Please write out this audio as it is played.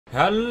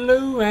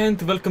Hello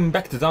and welcome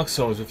back to Dark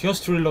Souls with yours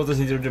truly, Lord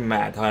the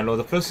Mad High Lord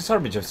of Closest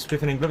Garbage of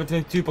Spliffing Level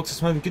 22 boxes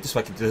smiling cutie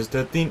swag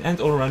 13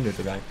 and all around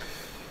neutral guy.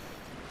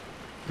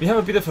 We have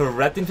a bit of a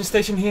rat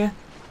infestation here.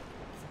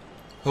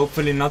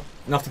 Hopefully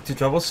nothing too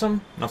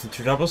troublesome. Nothing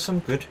too troublesome,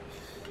 good.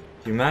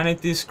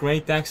 Humanities,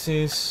 great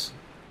axes.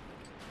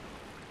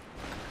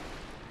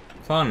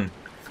 Fun.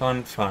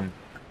 Fun, fun.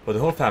 For the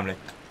whole family.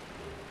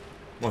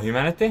 More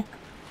humanity?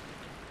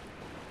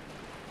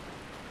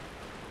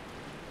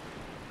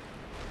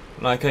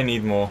 Like I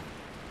need more.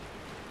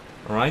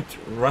 Alright,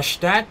 rush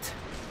that.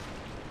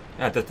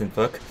 Ah, that didn't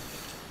work.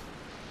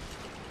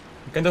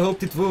 I kinda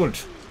hoped it would.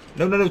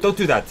 No, no, no, don't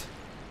do that.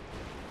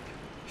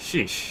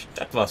 Sheesh,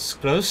 that was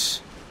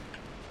close.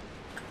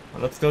 A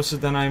lot closer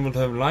than I would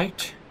have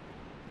liked.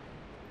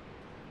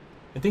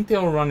 I think they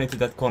all run into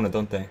that corner,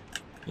 don't they?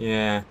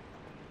 Yeah.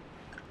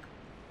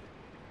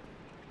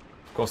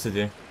 Of course they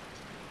do.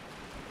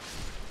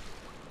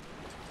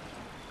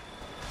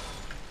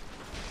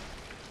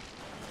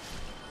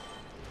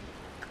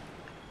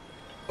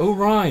 Oh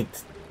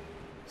right,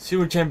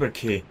 sewer chamber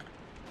key.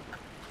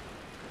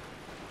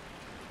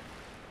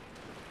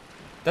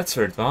 That's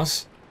where it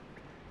was.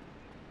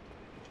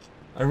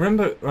 I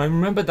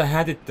remembered I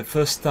had it the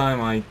first time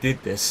I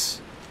did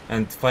this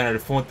and finally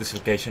found this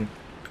location.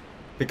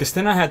 Because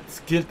then I had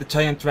killed the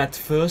giant rat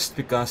first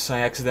because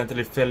I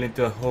accidentally fell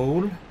into a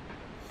hole.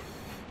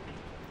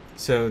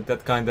 So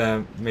that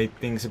kinda made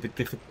things a bit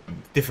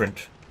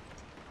different.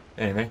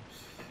 Anyway,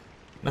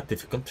 not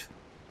difficult,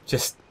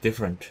 just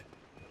different.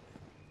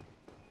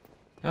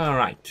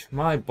 Alright,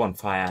 my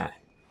bonfire.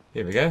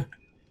 Here we go.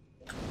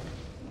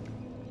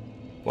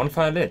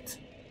 Bonfire lit.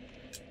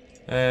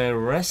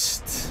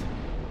 Rest.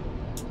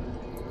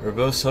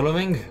 Reverse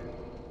hollowing.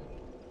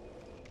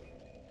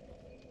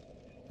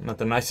 Not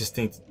the nicest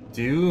thing to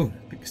do,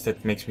 because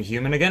that makes me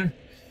human again.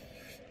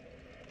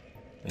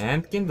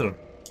 And kindle.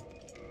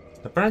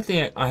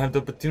 Apparently I have the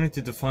opportunity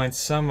to find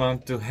someone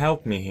to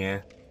help me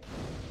here.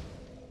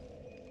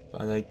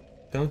 But I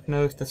don't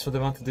know if that's what I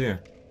want to do.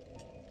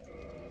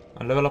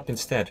 I'll level up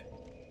instead.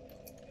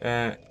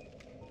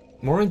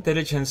 More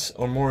intelligence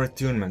or more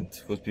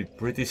attunement would be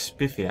pretty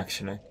spiffy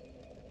actually.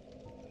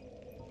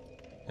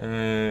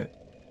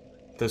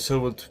 So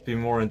would be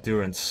more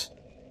endurance.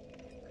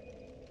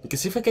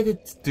 Because if I get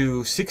it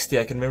to 60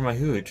 I can wear my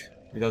hood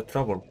without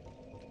trouble.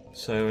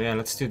 So yeah,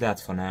 let's do that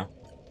for now.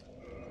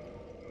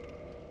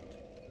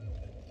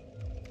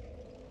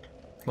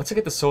 Once I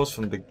get the souls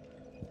from the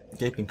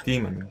gaping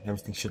demon,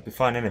 everything should be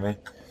fine anyway.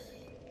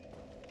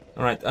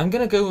 Alright, I'm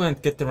gonna go and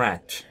get the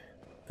rat.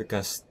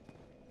 Because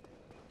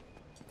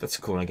that's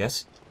cool, I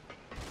guess.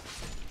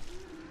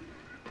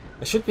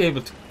 I should be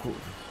able to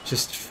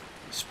just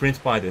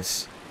sprint by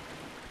this.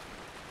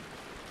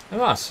 I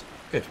was.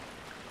 Good.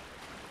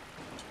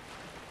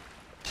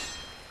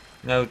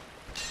 Now,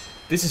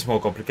 this is more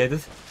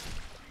complicated.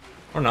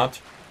 Or not.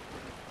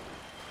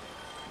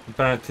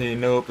 Apparently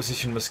no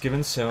opposition was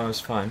given, so I was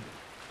fine.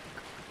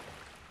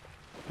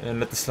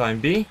 Let the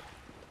slime be.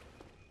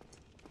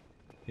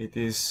 It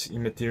is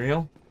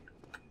immaterial.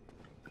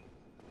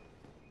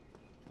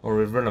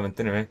 Or irrelevant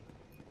anyway.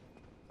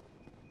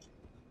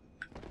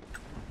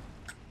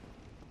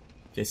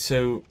 Okay,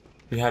 so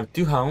we have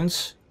 2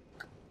 hounds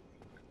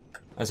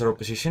as our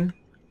opposition.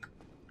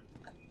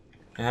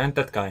 And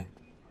that guy.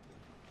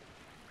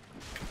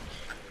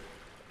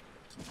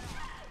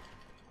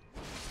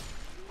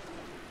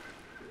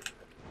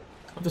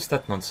 What is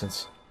that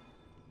nonsense?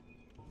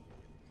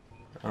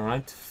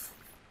 Alright.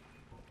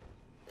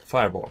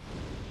 Fireball.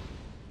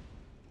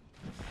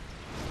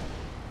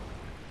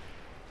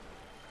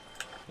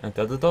 And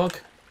the other dog?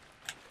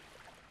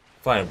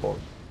 Fireball.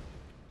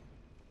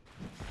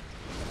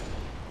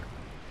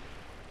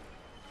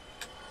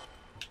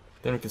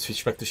 Then we can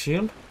switch back to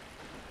shield.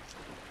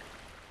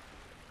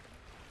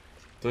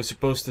 Do I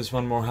suppose there's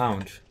one more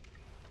hound?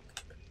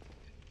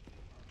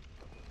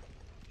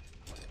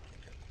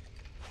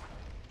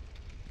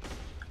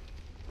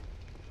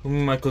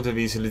 Whom I could have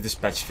easily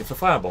dispatched with a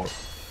fireball.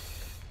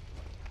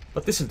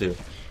 But this'll do.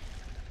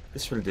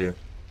 This will do.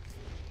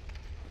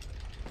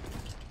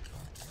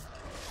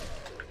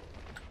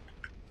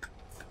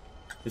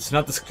 It's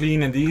not as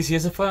clean and easy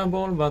as a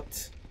fireball,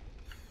 but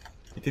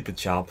it did the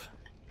job.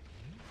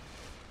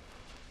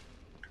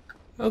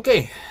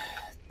 Okay,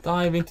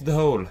 dive into the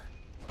hole.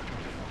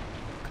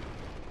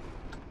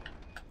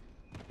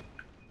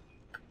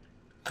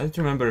 I don't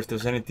remember if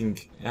there's anything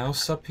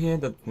else up here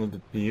that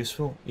would be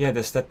useful. Yeah,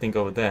 there's that thing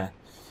over there.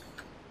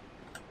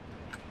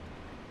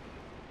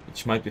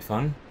 Which might be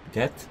fun to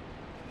get.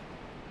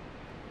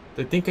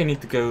 I think I need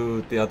to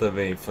go the other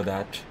way for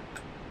that.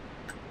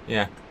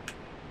 Yeah.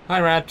 Hi,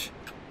 rat.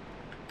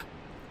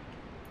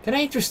 Can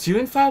I interest you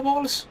in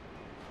fireballs?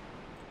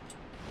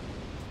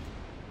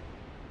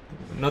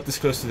 Not this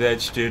close to the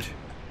edge, dude.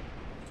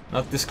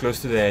 Not this close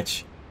to the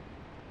edge.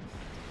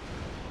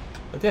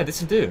 But yeah,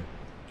 this'll do.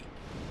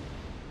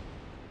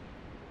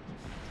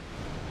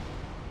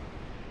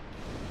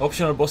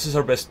 Optional bosses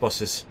are best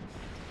bosses.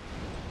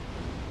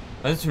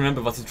 I don't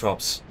remember what it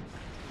drops.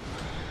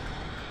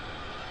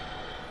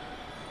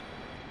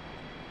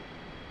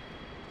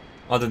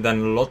 other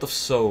than a lot of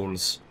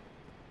souls.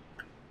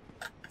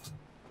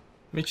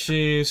 Which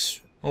is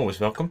always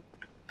welcome.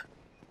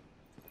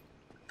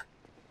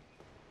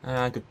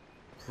 I could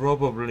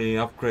probably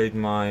upgrade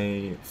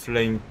my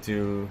flame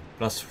to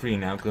 +3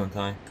 now, couldn't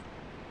I?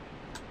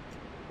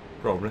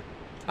 Probably.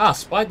 Ah,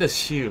 Spider's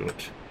shield.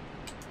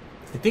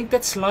 I think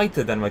that's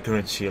lighter than my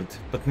current shield,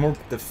 but more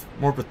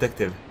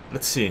protective.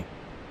 Let's see.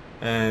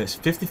 It's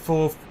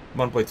 54,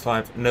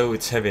 1.5. No,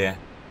 it's heavier.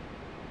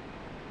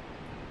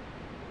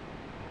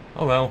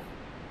 Oh well.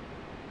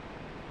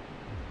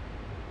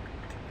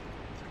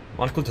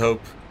 One could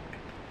hope.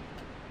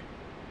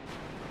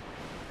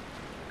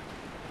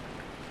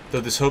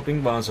 Though this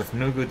hoping was of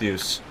no good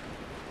use.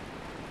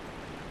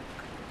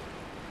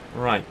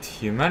 Right,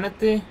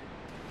 humanity.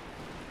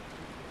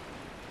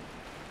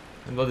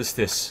 And what is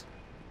this?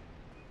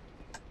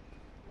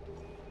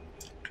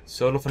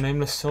 Soul of a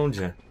nameless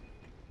soldier.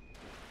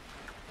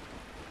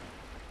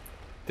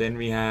 Then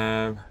we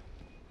have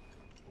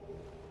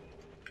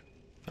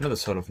another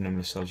soul of a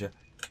nameless soldier.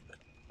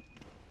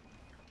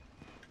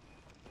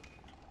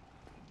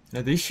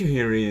 Now the issue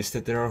here is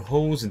that there are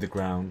holes in the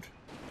ground.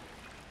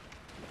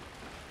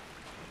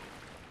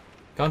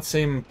 Can't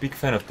say I'm a big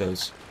fan of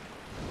those.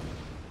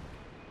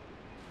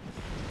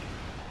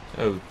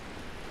 Oh.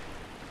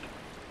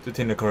 Too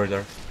thin a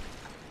corridor.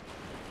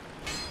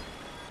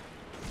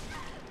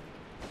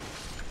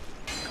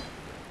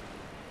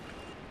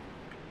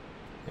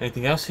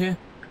 Anything else here?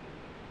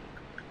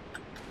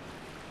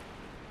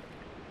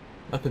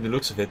 Not by the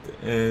looks of it.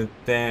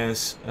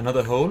 There's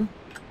another hole.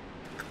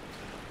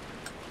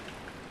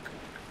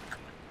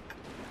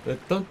 But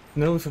don't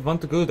know if I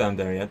want to go down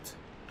there yet.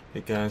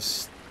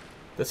 Because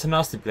that's a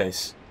nasty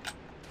place.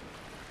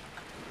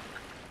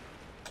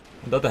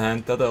 On the other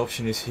hand, the other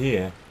option is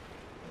here.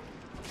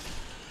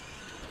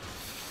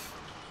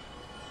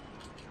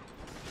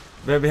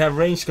 Where we have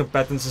range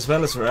combatants as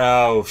well as...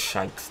 Oh,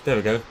 shite. There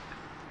we go.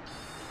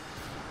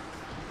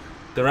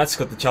 The rats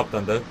got the job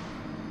done though.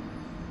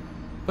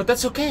 But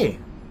that's okay.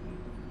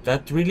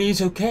 That really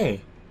is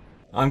okay.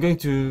 I'm going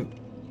to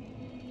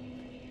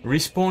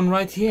respawn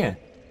right here.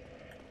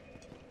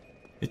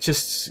 It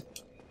just...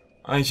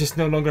 I just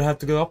no longer have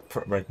to go up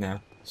right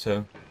now.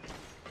 So...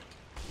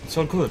 It's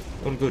all good.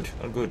 All good.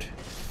 All good.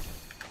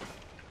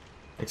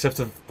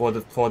 Except for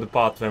the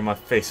part where my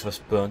face was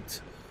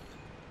burnt.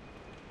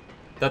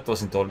 That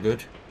wasn't all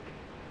good.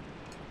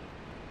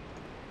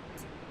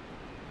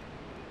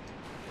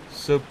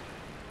 So...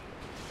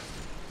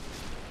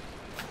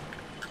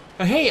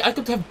 Hey, I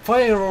could have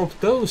fire orb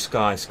those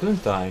guys,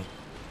 couldn't I?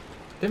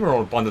 They were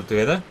all bundled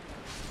together.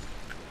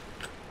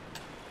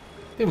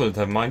 They wouldn't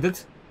have minded.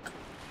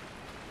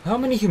 How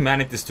many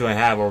humanities do I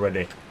have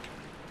already?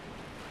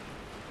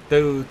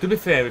 Though, to be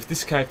fair, with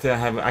this character I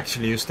have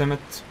actually used them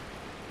at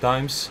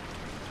times.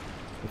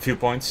 A few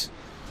points.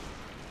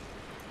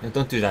 No,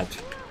 don't do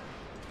that.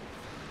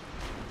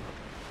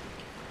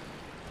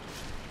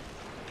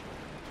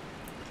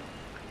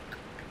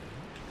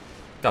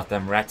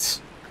 Goddamn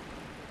rats.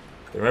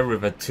 They're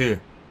everywhere too.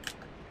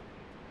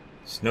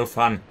 It's no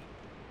fun.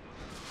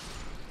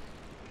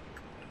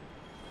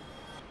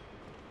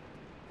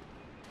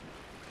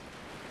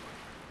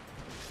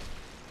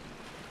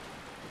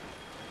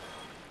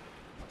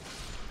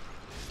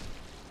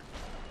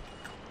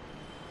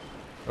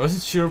 I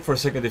wasn't sure for a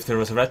second if there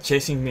was a rat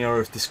chasing me or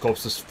if this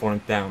corpse was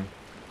falling down.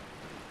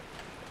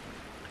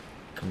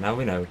 And now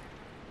we know.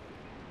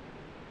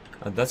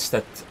 That's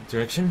that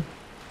direction.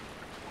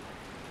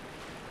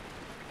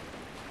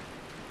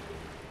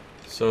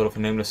 Soul of a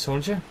nameless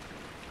soldier.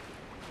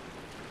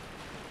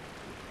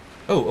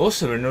 Oh,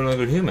 also we're no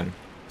longer human,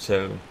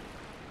 so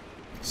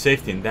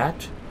safety in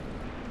that.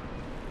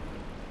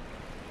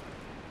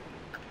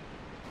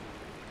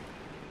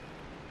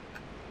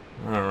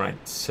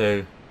 Alright,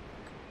 so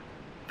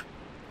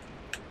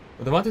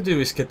what I want to do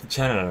is get the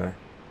channeler.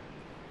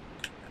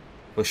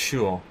 For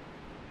sure.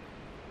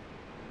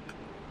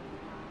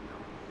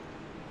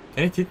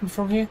 Can it hit me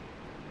from here?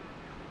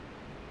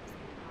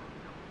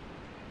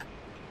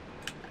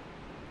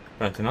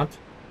 Apparently not.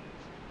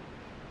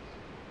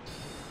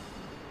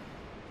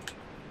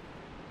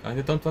 I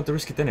don't want to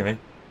risk it anyway.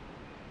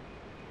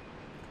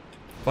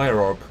 Fire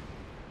orb.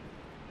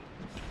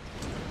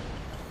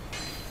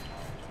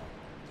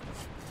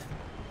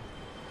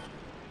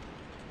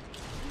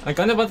 I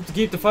kinda wanted to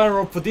keep the fire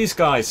orb for these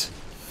guys.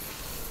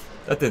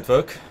 That didn't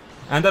work.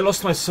 And I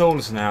lost my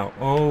souls now.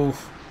 Oh.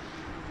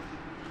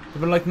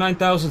 There were like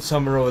 9,000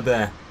 somewhere over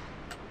there.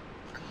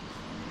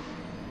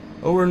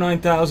 Over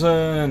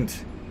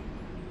 9,000!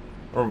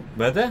 Or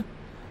were there?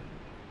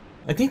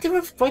 I think there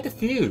were quite a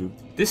few.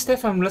 This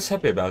stuff I'm less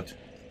happy about.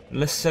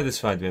 Less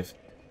satisfied with.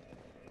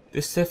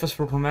 This stuff was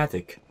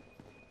problematic.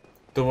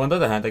 Though on the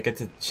other hand I get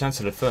the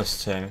Chancellor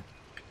first, so...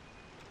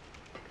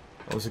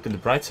 always look at the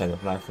bright side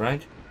of life,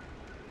 right?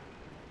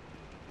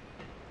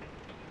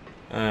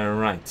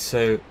 Right,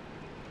 so...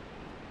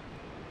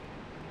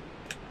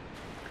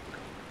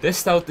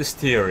 test out this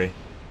theory.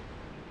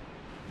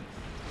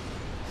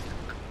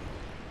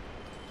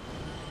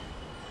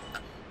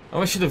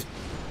 Oh, I should have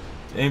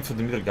aim for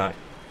the middle guy.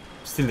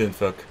 Still didn't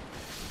work.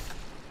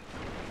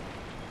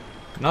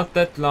 Not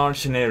that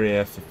large an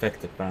area of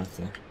effect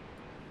apparently.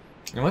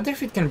 I wonder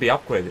if it can be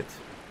upgraded.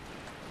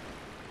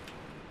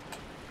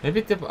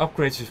 Maybe it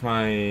upgrades with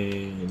my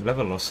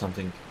level or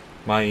something.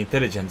 My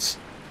intelligence.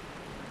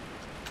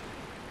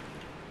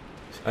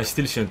 I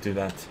still shouldn't do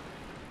that.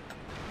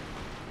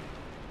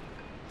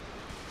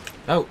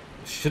 Oh,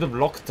 should have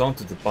locked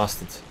onto the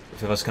bastard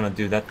if I was gonna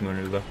do that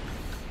maneuver.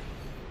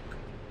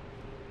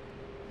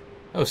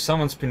 Oh,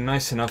 someone's been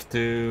nice enough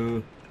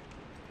to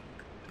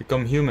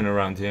become human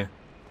around here.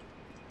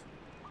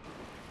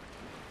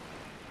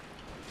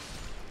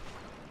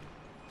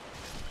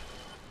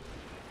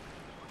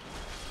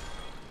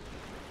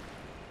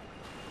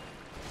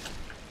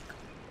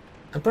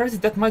 Apparently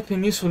that might be a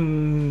useful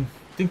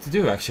thing to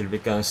do actually,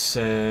 because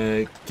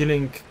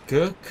killing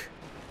Kirk,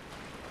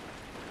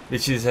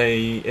 which is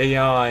a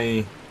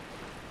AI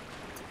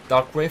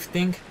Darkwave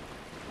thing,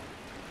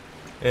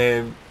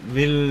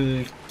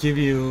 will give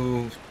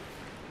you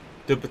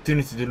the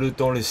opportunity to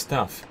loot all his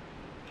stuff,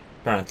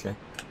 apparently.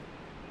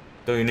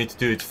 Though you need to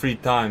do it 3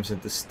 times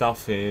and the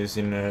stuff is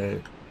in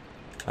a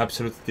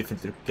absolutely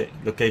different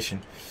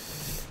location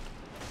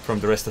from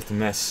the rest of the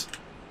mess.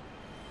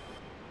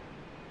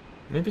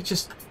 Maybe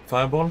just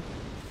fireball?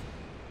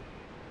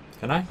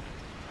 Can I?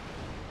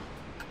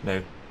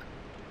 No.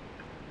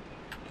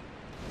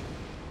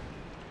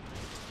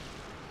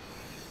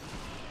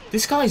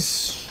 This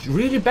guy's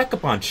really back a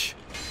punch.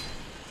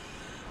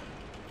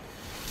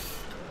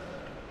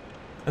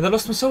 And I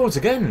lost my souls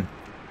again.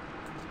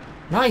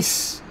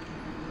 Nice.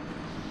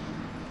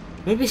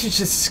 Maybe I should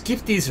just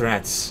skip these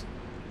rats.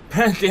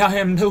 Apparently I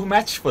am no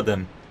match for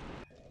them.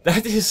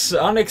 That is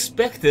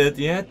unexpected,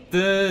 yet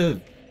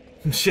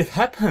shit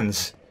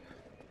happens.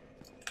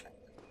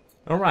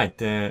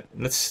 Alright,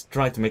 let's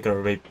try to make our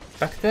way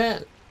back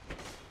there.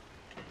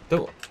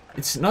 Though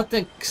it's not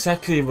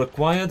exactly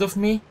required of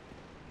me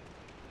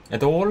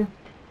at all.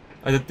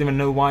 I don't even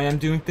know why I'm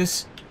doing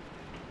this.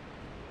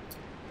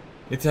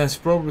 It has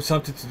probably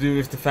something to do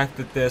with the fact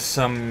that there's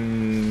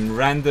some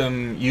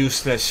random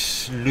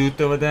useless loot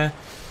over there,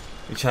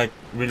 which I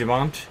really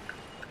want,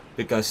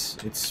 because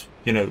it's,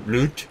 you know,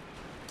 loot.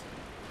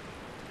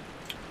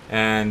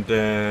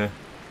 And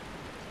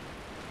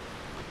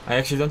I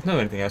actually don't know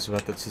anything else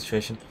about that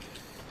situation.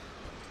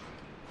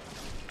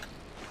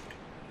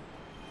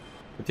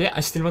 But yeah,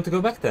 I still want to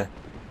go back there.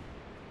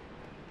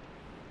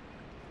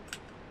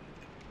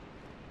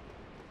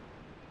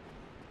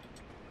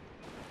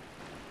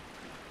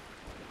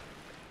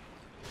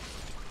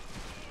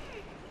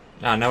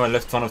 Ah, now I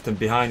left one of them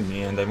behind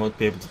me and I won't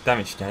be able to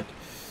damage that.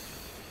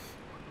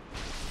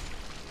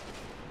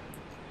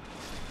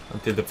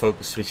 Until the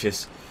focus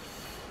switches.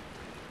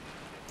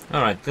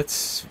 Alright,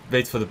 let's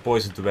wait for the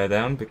poison to wear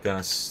down,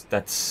 because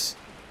that's...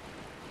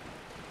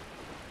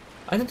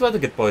 I don't want to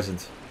get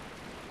poisoned.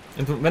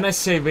 And when I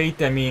say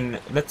wait, I mean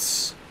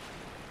let's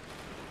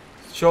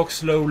jog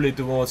slowly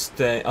towards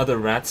the other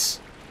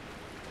rats,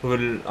 who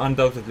will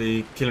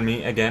undoubtedly kill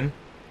me again.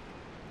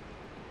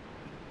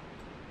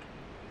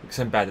 Because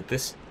I'm bad at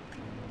this.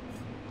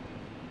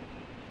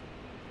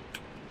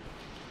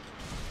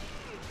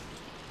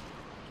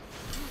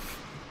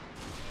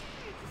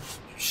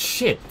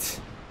 Shit!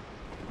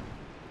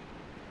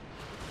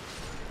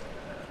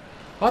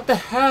 What the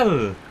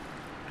hell?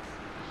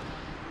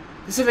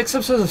 This is like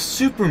some sort of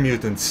super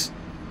mutants.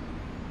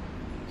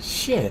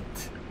 Shit.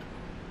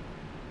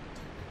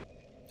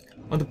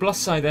 On the plus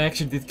side, I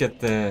actually did get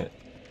the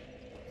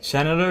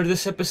channeler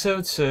this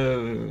episode,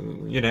 so,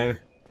 you know,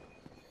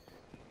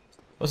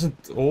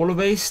 wasn't all a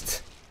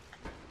waste.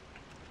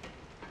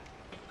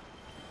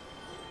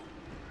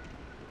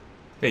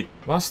 Wait,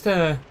 was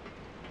the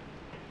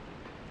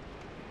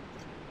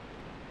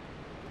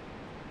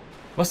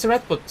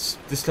ratbot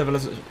this level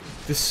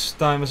this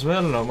time as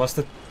well, or was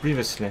that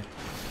previously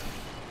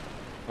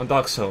on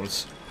Dark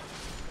Souls?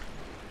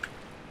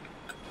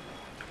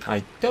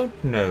 I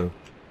don't know.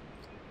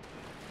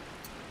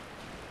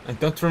 I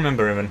don't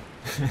remember even.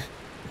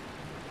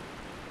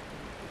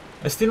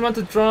 I still want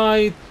to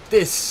try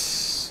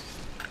this.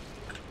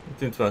 It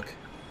didn't work.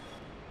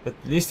 But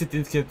at least it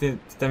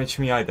didn't damage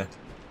me either.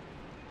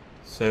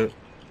 So,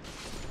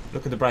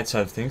 look at the bright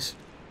side of things.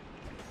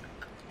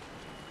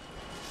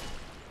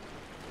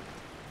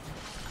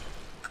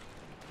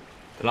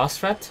 The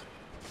last rat?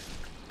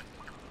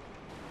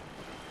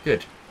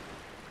 Good.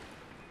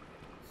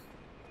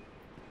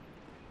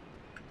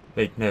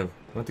 Wait, no.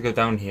 I want to go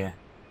down here.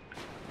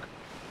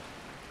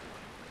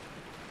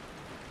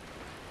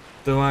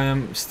 Though I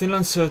am still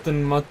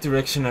uncertain what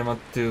direction I want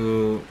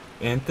to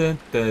enter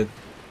the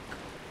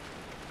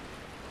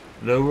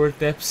lower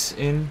depths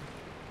in.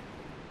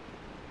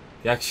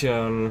 The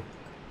actual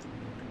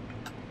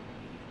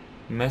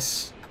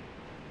messy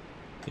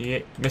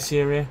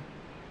area.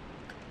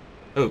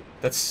 Oh,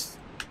 that's...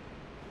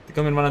 They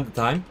come in one at a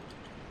time.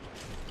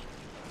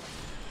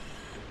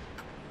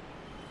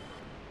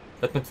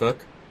 That might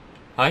work.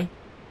 Hi.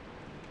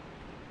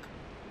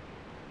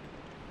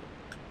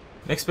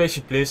 Next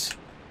patient, please.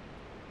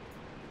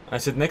 I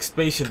said next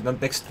patient,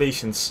 not next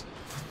patients.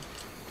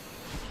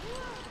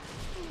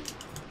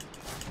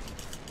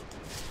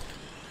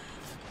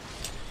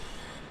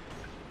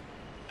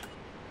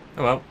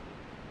 Oh well.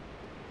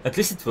 At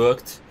least it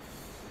worked.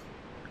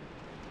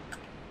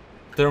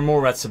 There are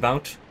more rats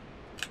about.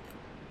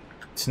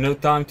 It's no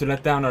time to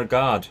let down our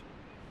guard.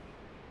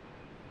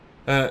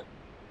 I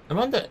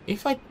wonder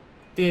if I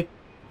did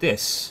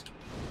this.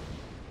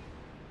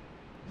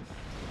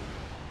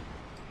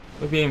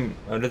 Maybe aim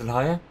a little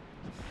higher.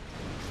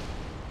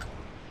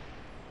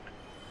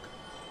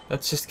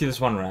 Let's just kill this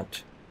one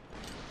rat.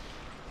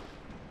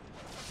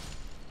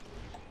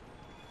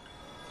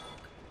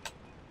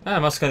 Ah, I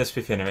must kind of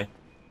spiffy anyway.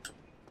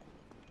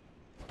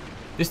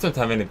 These don't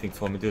have anything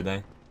for me, do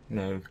they?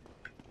 No.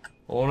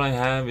 All I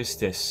have is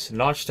this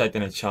large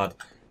titanite shard,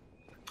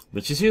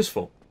 which is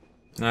useful.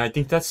 I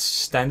think that's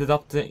standard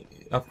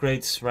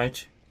upgrades,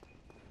 right?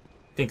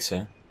 Think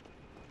so.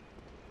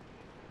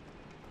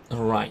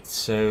 Alright,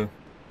 so...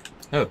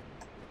 Oh.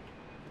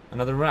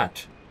 Another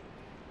rat.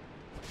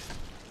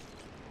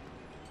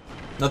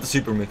 Not a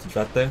super mutant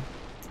rat though.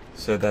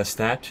 So there's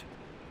that.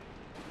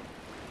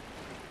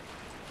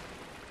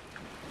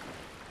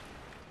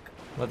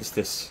 What is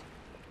this?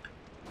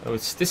 Oh,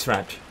 it's this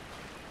rat.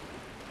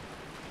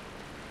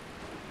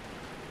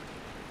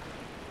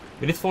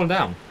 Will it fall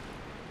down?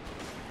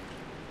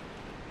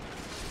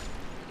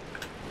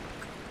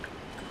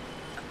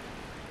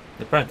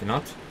 Apparently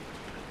not.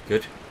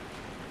 Good.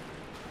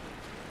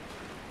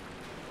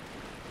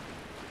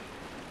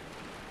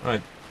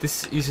 Alright,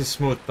 this is a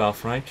smooth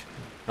path, right?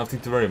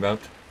 Nothing to worry about.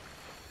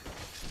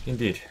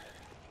 Indeed.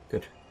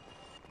 Good.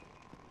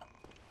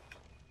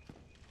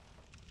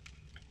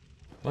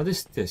 What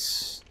is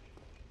this?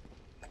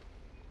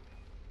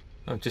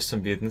 Oh, just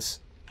some mutants.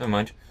 Never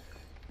mind.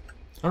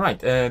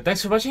 Alright,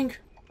 thanks for watching.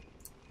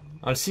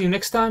 I'll see you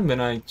next time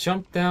when I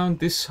jump down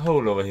this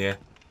hole over here.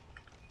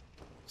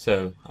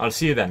 So, I'll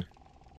see you then.